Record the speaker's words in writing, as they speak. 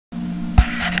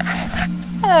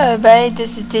Hello everybody,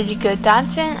 this is DigiGo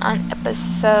Dodson on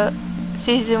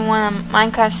Season 1 of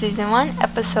Minecraft Season 1,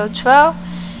 Episode 12.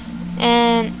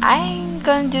 And I'm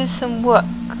going to do some work.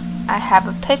 I have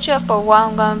a picture up of what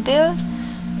I'm going to build.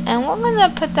 And we're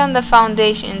going to put down the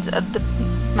foundations of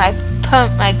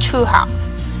my true house.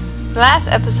 Last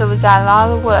episode we got a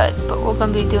lot of wood, but we're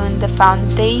going to be doing the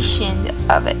foundation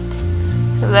of it.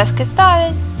 So let's get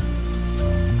started.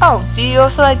 Oh, do you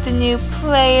also like the new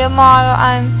player model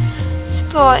I'm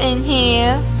sporting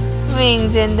here?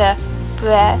 Rings in the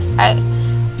breast.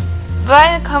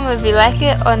 Write in the comment if you like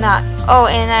it or not. Oh,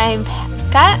 and I've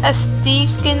got a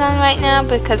Steve skin on right now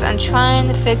because I'm trying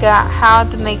to figure out how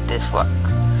to make this work.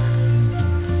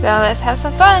 So let's have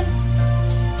some fun.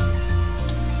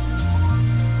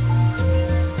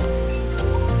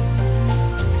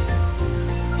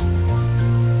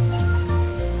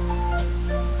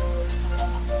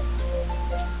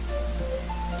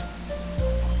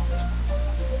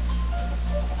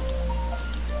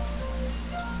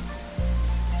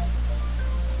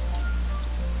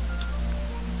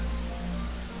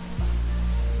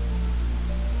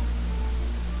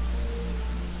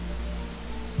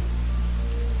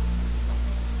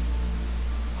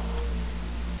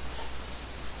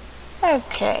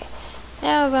 Okay,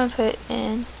 now we're going to put it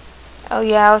in. Oh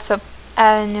yeah, I also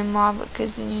add a new mob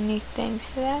because the unique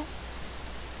things to that.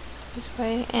 This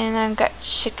way, and I've got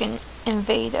chicken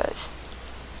invaders.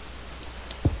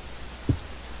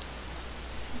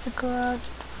 The garage.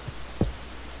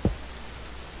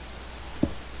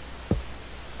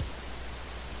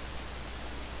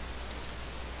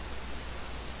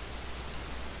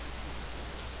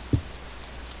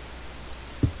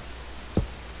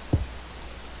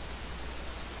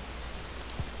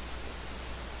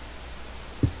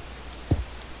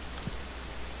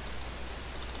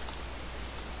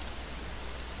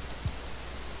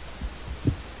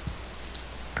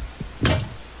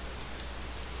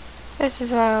 This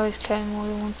is why I always carry more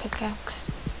than one pickaxe.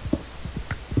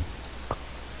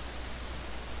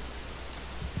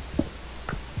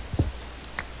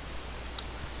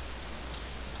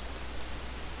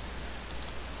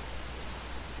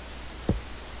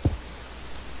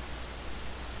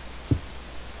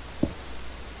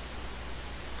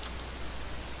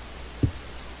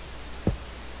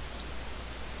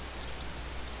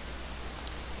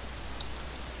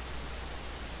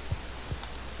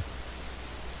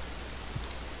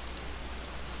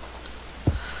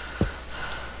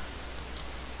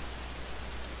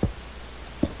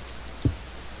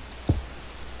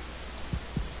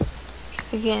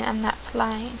 Again, I'm not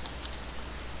flying.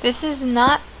 This is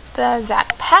not the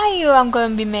exact patio I'm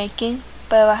going to be making,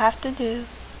 but I'll have to do.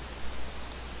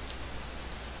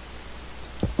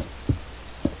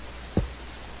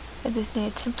 I just need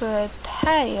a temporary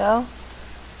patio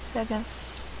so I can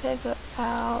figure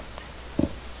out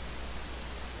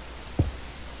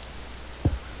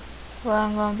where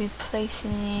I'm going to be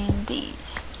placing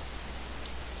these.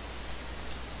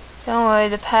 Don't worry,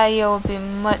 the patio will be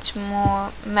much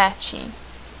more matching.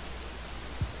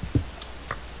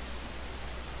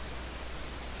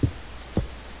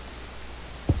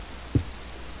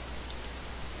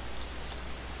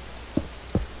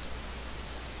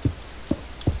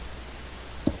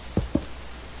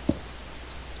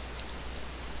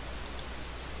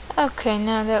 Okay,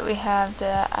 now that we have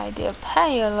the ideal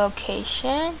patio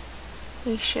location,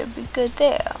 we should be good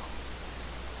there.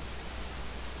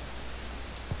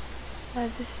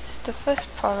 This is the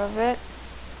first part of it.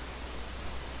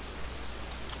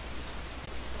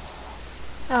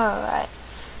 Alright,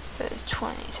 so it's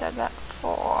 20, so I got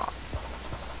 4.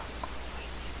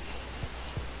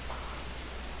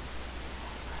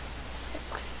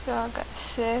 So I got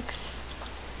 6.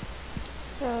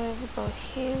 So if we go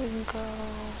here, we can go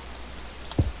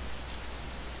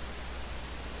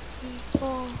 3,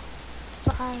 4,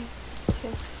 5,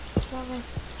 6, 7,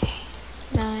 8,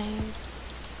 9,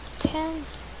 10.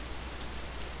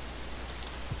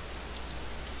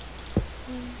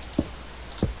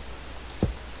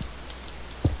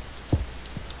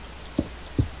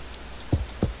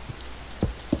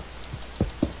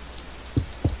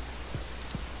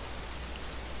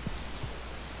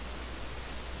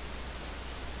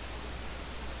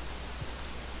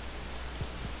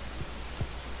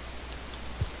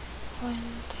 One,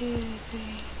 2, 3,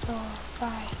 4,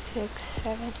 5, 6,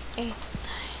 7, 8, 9,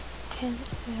 10,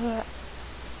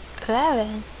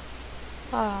 11.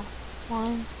 Oh,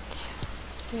 1, 2,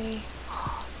 3, 4,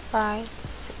 5,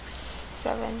 6,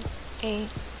 7, 8,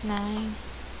 9,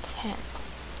 10.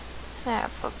 Ah,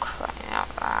 for crying out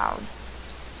loud.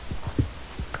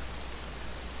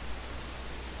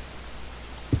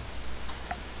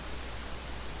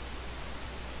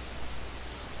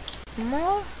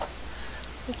 more,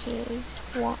 which is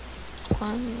 1,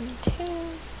 2,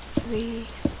 3,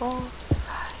 4,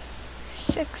 5,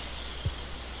 6,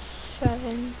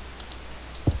 7,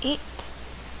 8.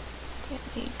 Then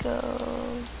we go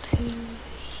to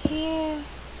here,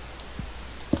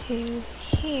 to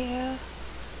here.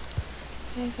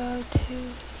 Then we go to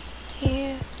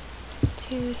here,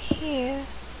 to here.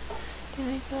 Then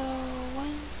we go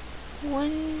 1,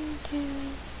 2,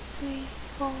 3,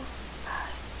 4, 5,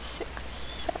 6,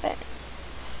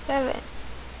 7.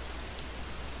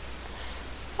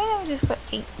 Why don't we just go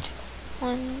 8?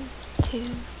 1, 2,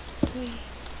 3,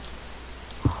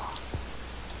 4,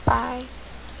 5,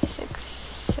 6,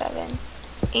 7,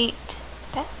 8.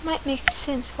 That might make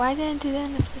sense. Why didn't I do that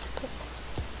in the first place?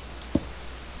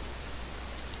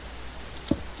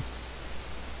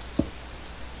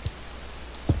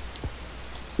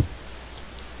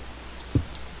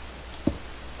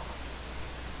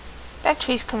 That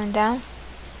tree's coming down.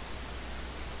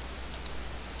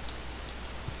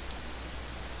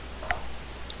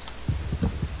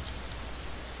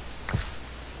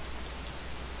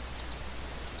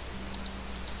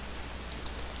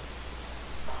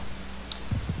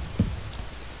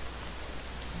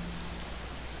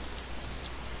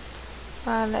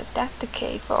 I'll let that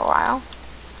decay for a while.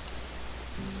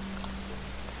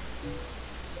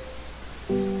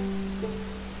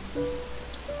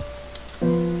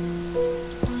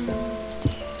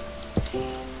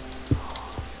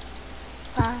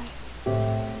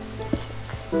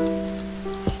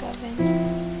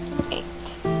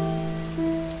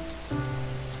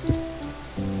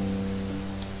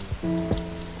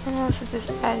 Also just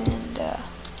add in the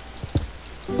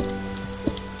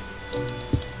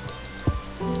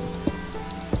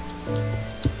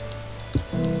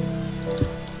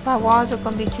my walls are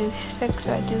going to be too thick,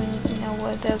 so I do need to know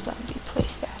where they're going to be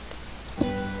placed at.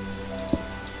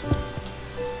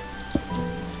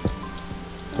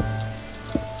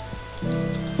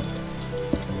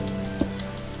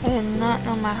 I did not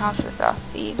know my house was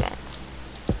off even.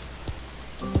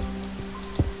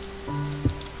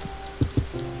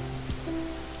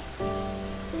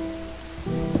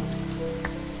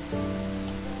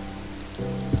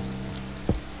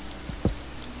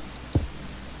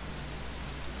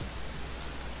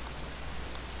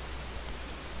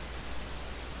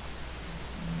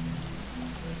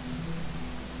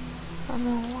 I don't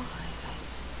know why.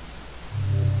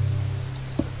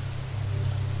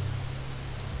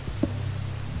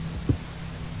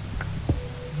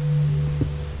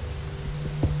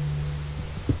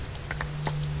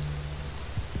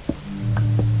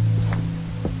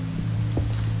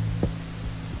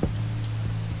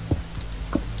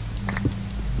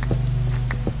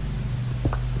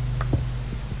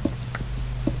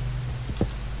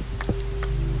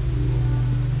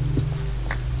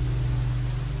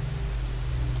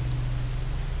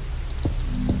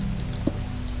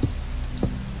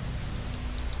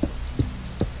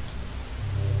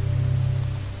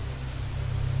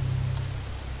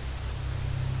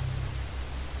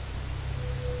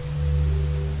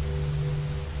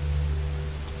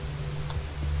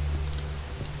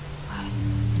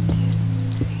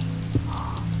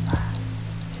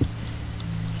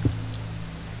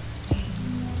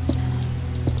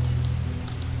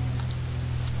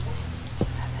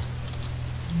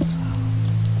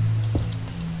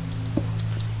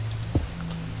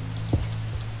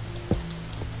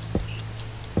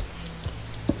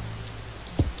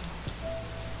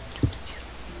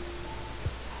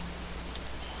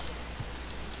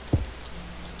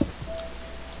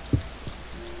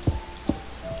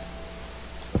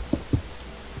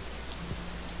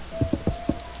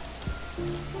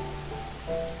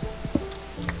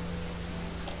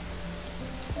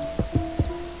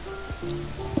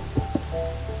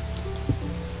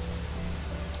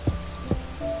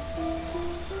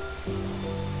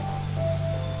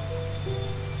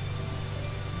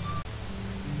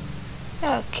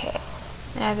 Okay,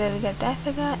 now that we got that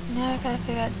figured out, now I gotta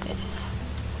figure out this.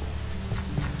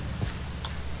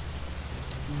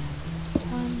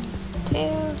 1, 2,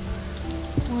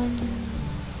 1,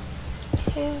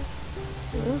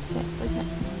 2. Oops, that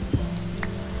wasn't.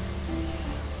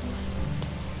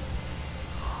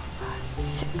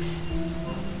 6.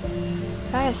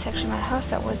 I had a section of my house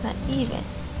that was not even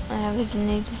when I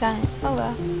originally designed it. Oh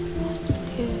well.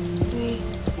 2, 3,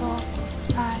 4,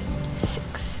 5, 6.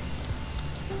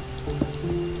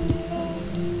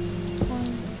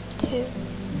 1, 2.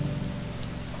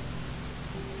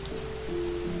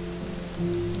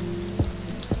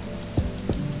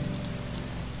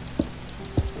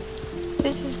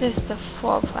 This is just the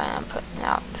floor plan I'm putting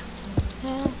out.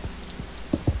 Yeah.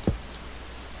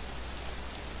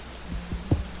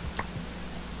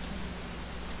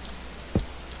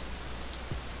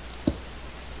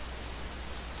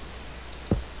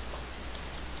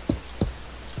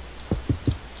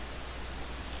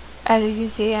 As you can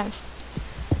see, I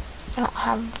don't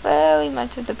have very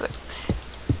much of the bricks.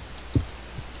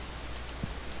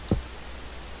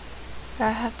 So I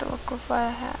have to work with what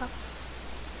I have.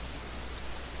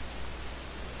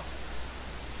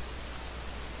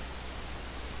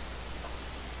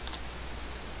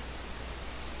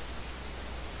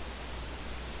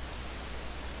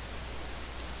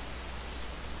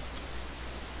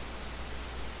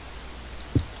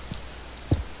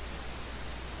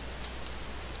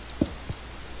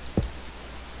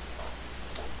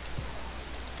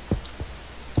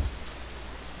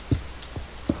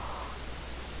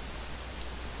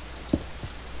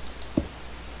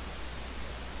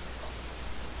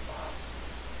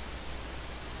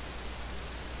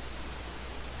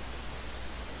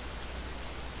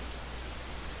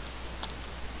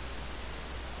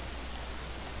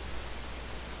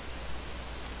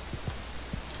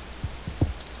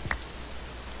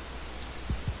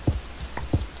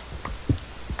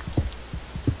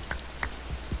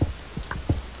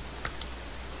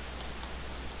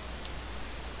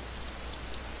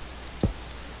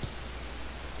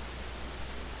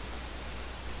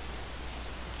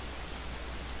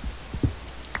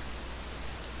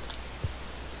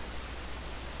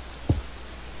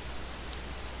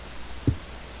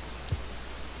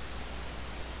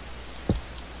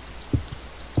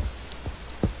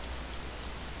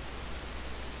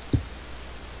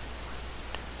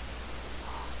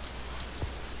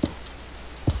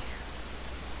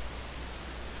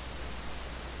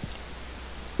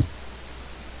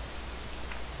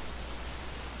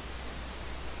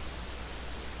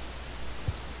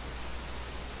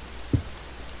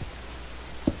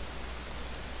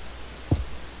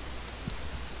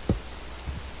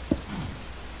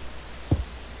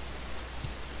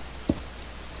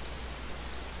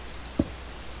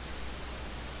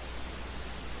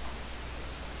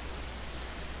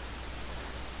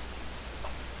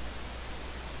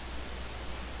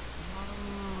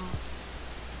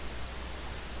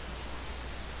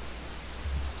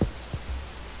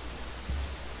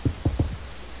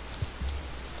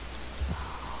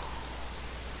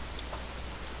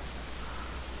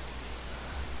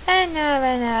 And now I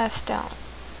ran out of stone.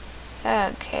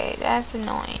 Okay, that's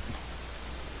annoying.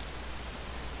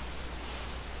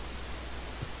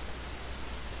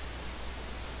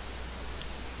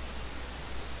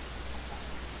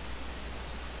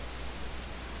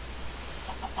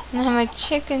 Now my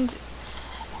chickens.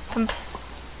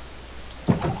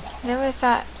 Never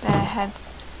thought that I had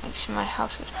to make sure my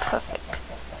house was perfect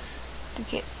to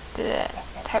get the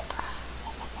type of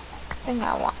thing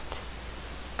I want.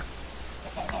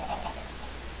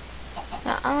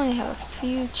 Now I only have a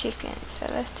few chickens, so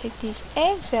let's take these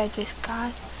eggs that I just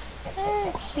got and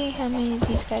let's see how many of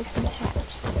these guys can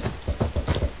hatch.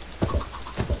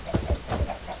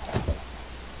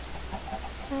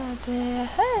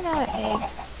 Oh, another egg.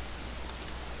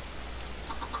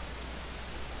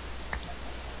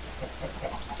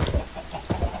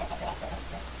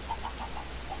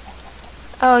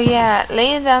 Oh yeah,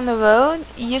 later down the road,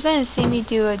 you're gonna see me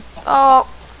do a. Oh,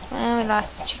 and we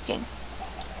lost the chicken.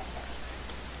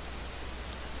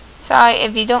 Sorry,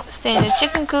 if you don't stay in the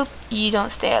chicken coop, you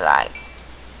don't stay alive.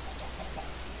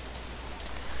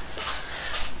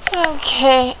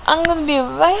 Okay, I'm gonna be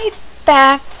right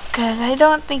back because I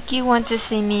don't think you want to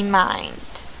see me mind.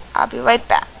 I'll be right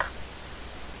back.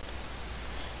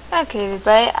 Okay,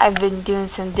 everybody, I've been doing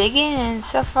some digging and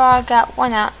so far I got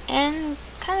one out and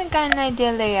kind of got an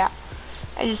idea layout.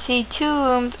 As you see, 2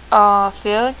 rooms are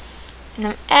filled and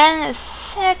I'm adding a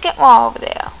second wall over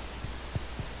there.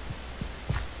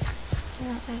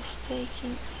 Not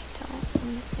mistaken, I don't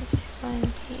need this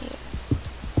one here.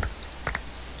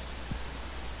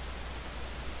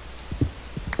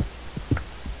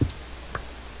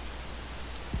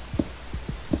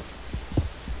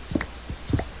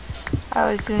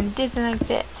 I was doing digging like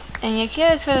this, and you're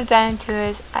curious for the diamond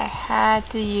tours. I had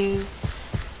to use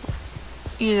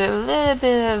a little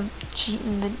bit of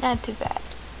cheating, but not too bad.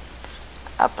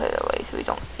 I'll put it away so we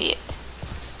don't see it.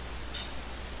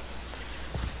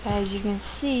 As you can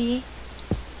see,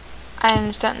 I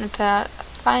am starting to put out a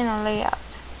final layout.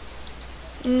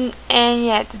 And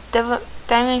yeah, the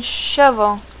diamond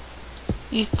shovel.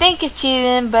 You think it's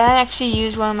cheating, but I actually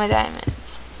used one of my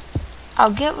diamonds. I'll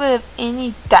get rid of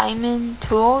any diamond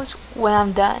tools when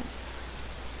I'm done.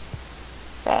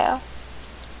 Fail.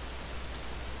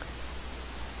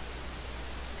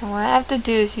 And what I have to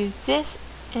do is use this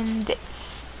and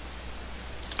this.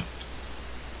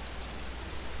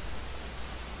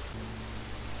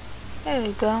 There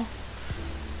we go.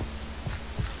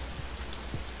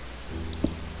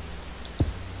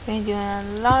 Been doing a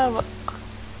lot of work.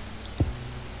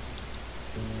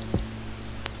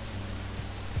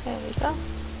 There we go.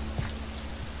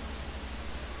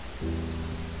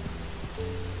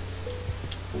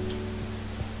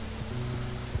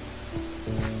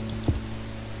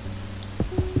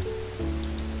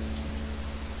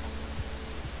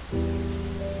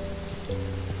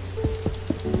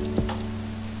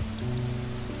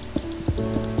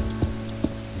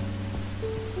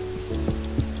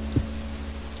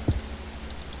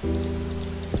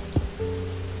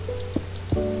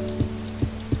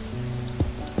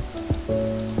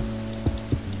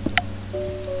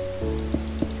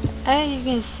 As you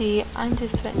can see, I'm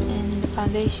just putting in the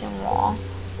foundation wall.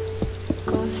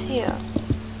 Goes here.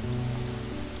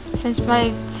 Since my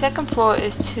second floor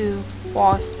is 2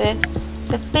 walls thick,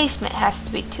 the basement has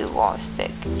to be 2 walls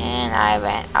thick, and I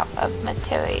ran out of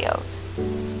materials.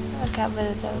 I got rid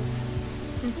of those.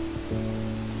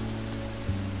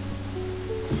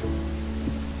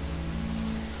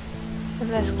 So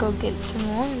let's go get some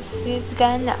more and see if we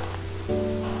got enough.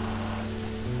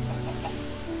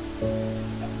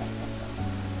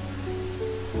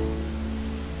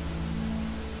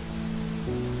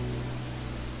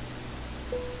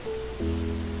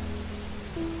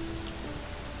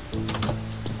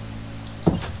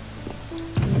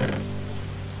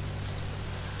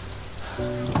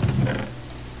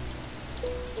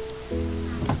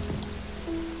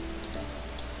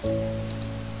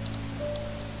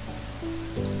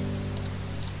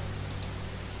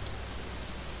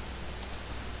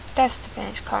 That's to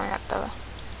finish covering up the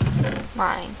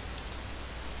line.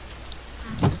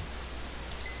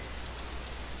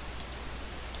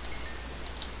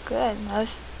 Good, now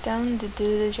it's done to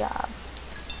do the job.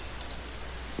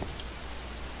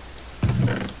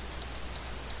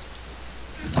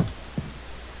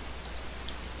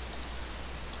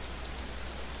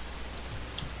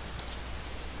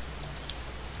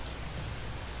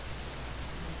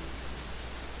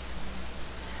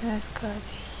 Let's go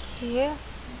to here.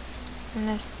 And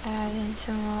let's add in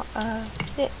some more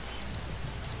of this.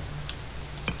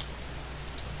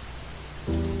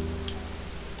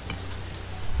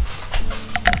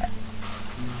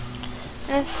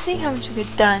 Let's see how much we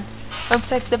get done.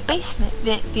 Looks like the basement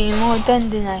bit being more done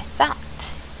than I thought.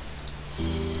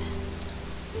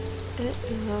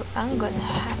 I'm gonna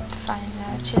have to find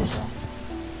that chisel.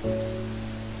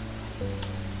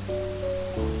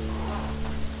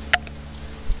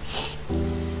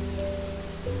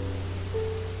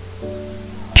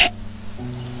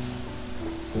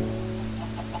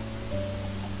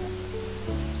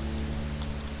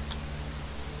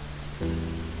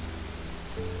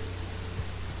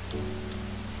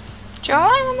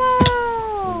 Geronimo!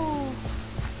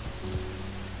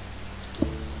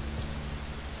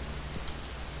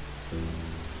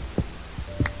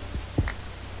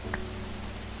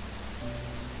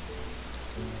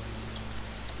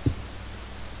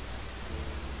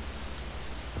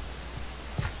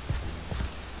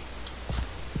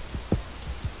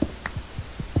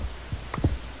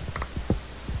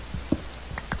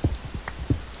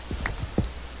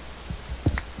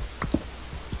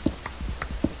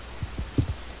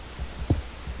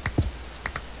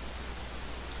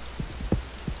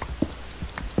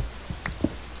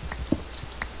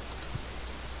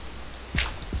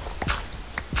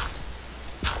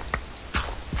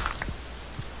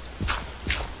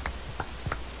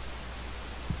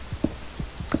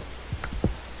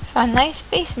 So a nice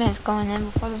basement is going in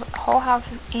before the whole house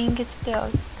even gets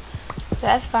built. So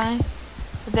that's fine.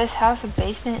 For this house, a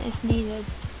basement is needed.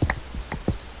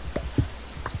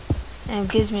 And it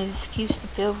gives me the excuse to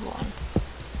build one.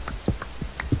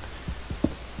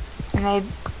 And I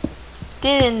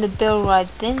did it in the build where I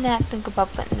did not think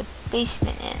about putting the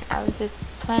basement in. I was just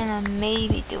planning on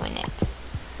maybe doing it.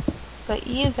 But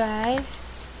you guys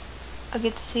will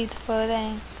get to see the full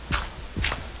thing.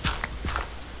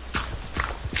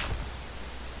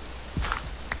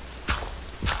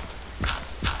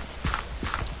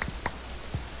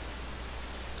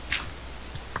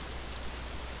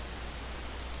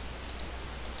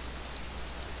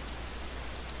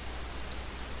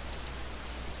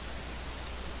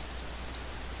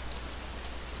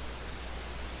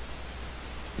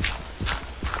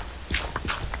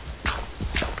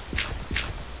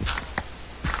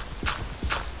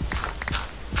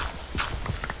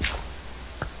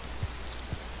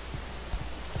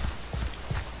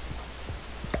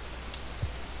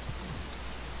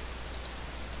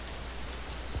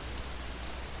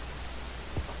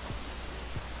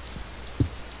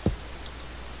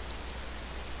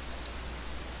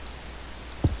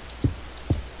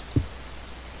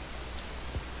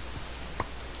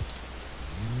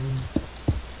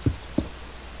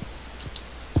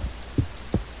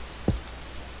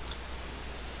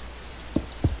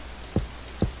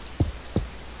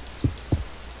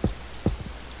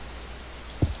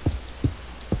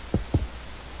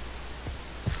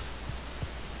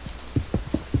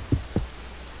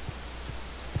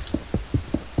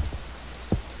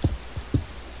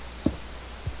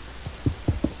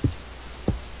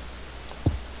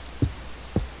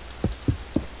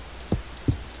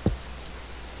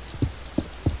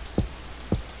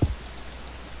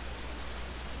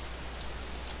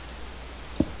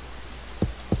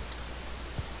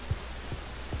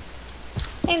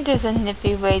 think there's a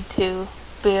nippy way to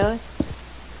build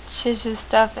chisel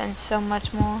stuff and so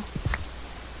much more.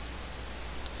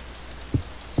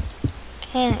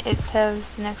 And it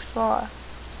fills the next floor.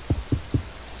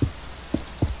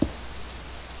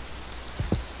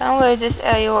 Don't worry, this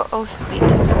area will also be 2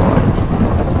 floors,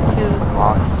 2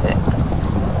 walls thick.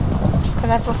 But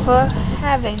I prefer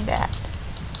having that.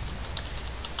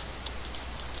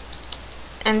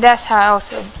 And that's how I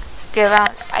also get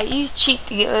around. I use cheat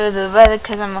to get rid of the leather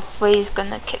because I'm afraid it's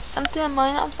gonna catch something of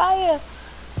mine on fire.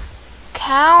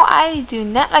 Cow, I do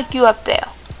not like you up there.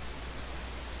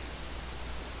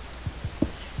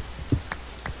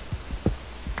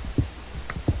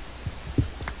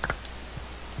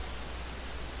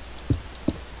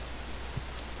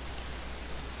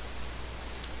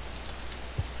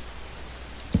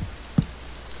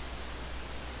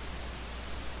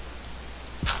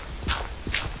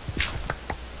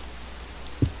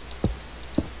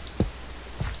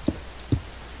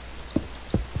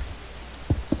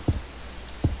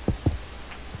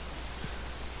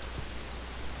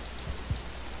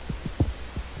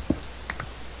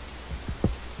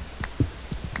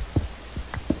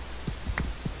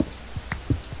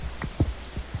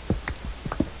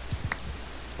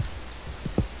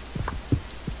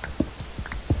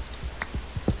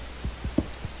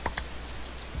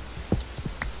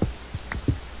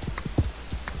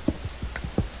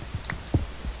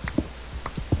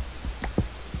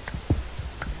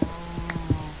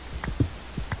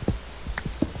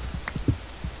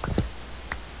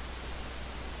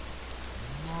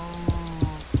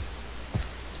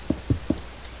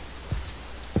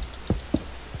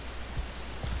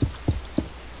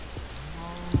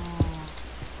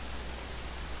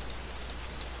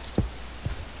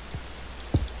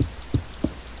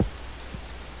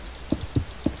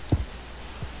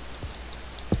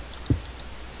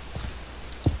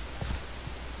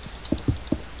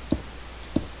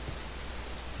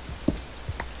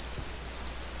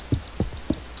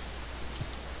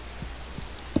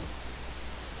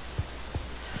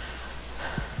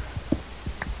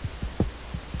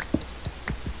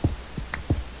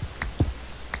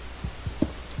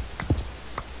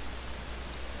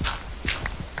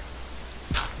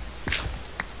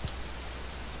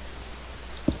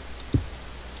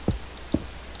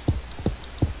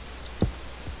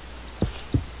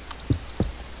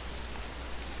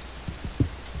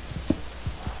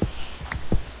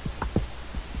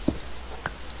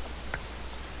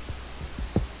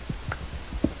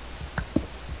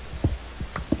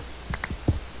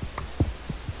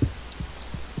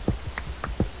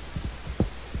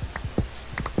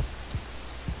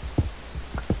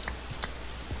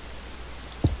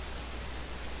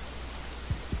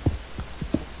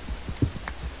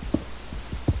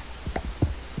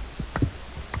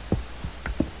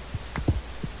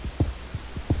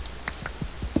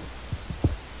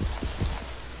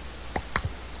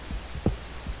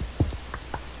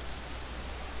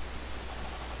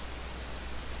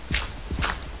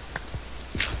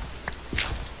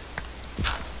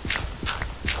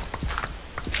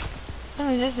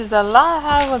 This is a lot of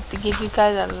hard work to give you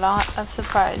guys a lot of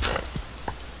surprises.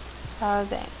 Oh,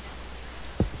 thanks.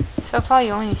 So far,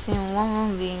 you only seen one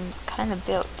room being kind of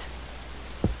built.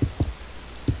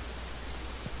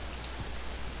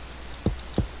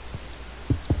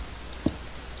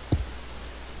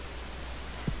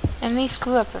 And we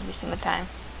screw up every single time.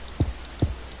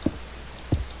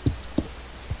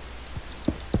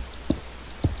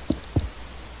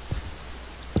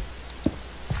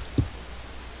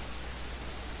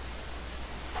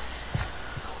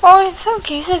 Or in some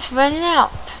cases, running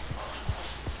out.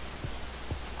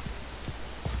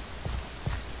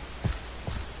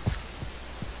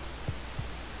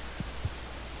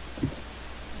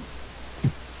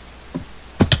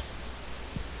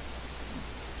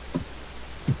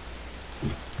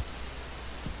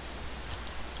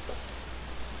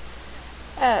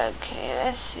 Okay,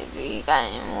 let's see if we got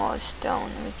any more stone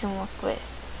we can work with.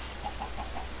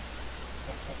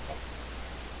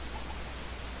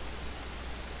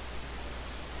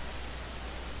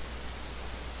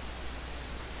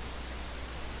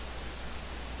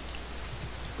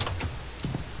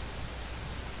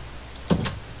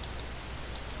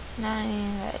 Not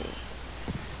even ready.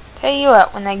 Tell you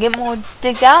what, when I get more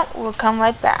digged out, we'll come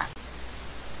right back.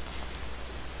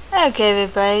 Okay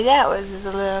everybody, that was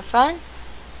a little fun.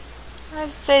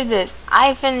 Let's say this,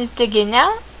 I finished digging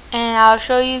out, and I'll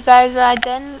show you guys what I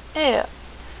done here.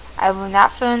 I will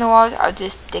not fill in the walls, I'll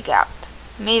just dig out.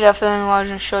 Maybe I'll fill in the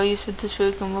walls and show you so this way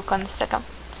we can work on the second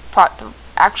part, the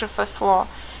actual first floor,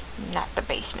 not the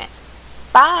basement.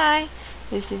 Bye!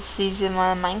 This is Season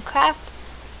 1 of Minecraft,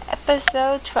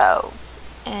 episode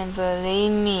 12. And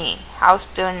believe me, house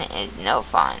building is no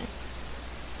fun.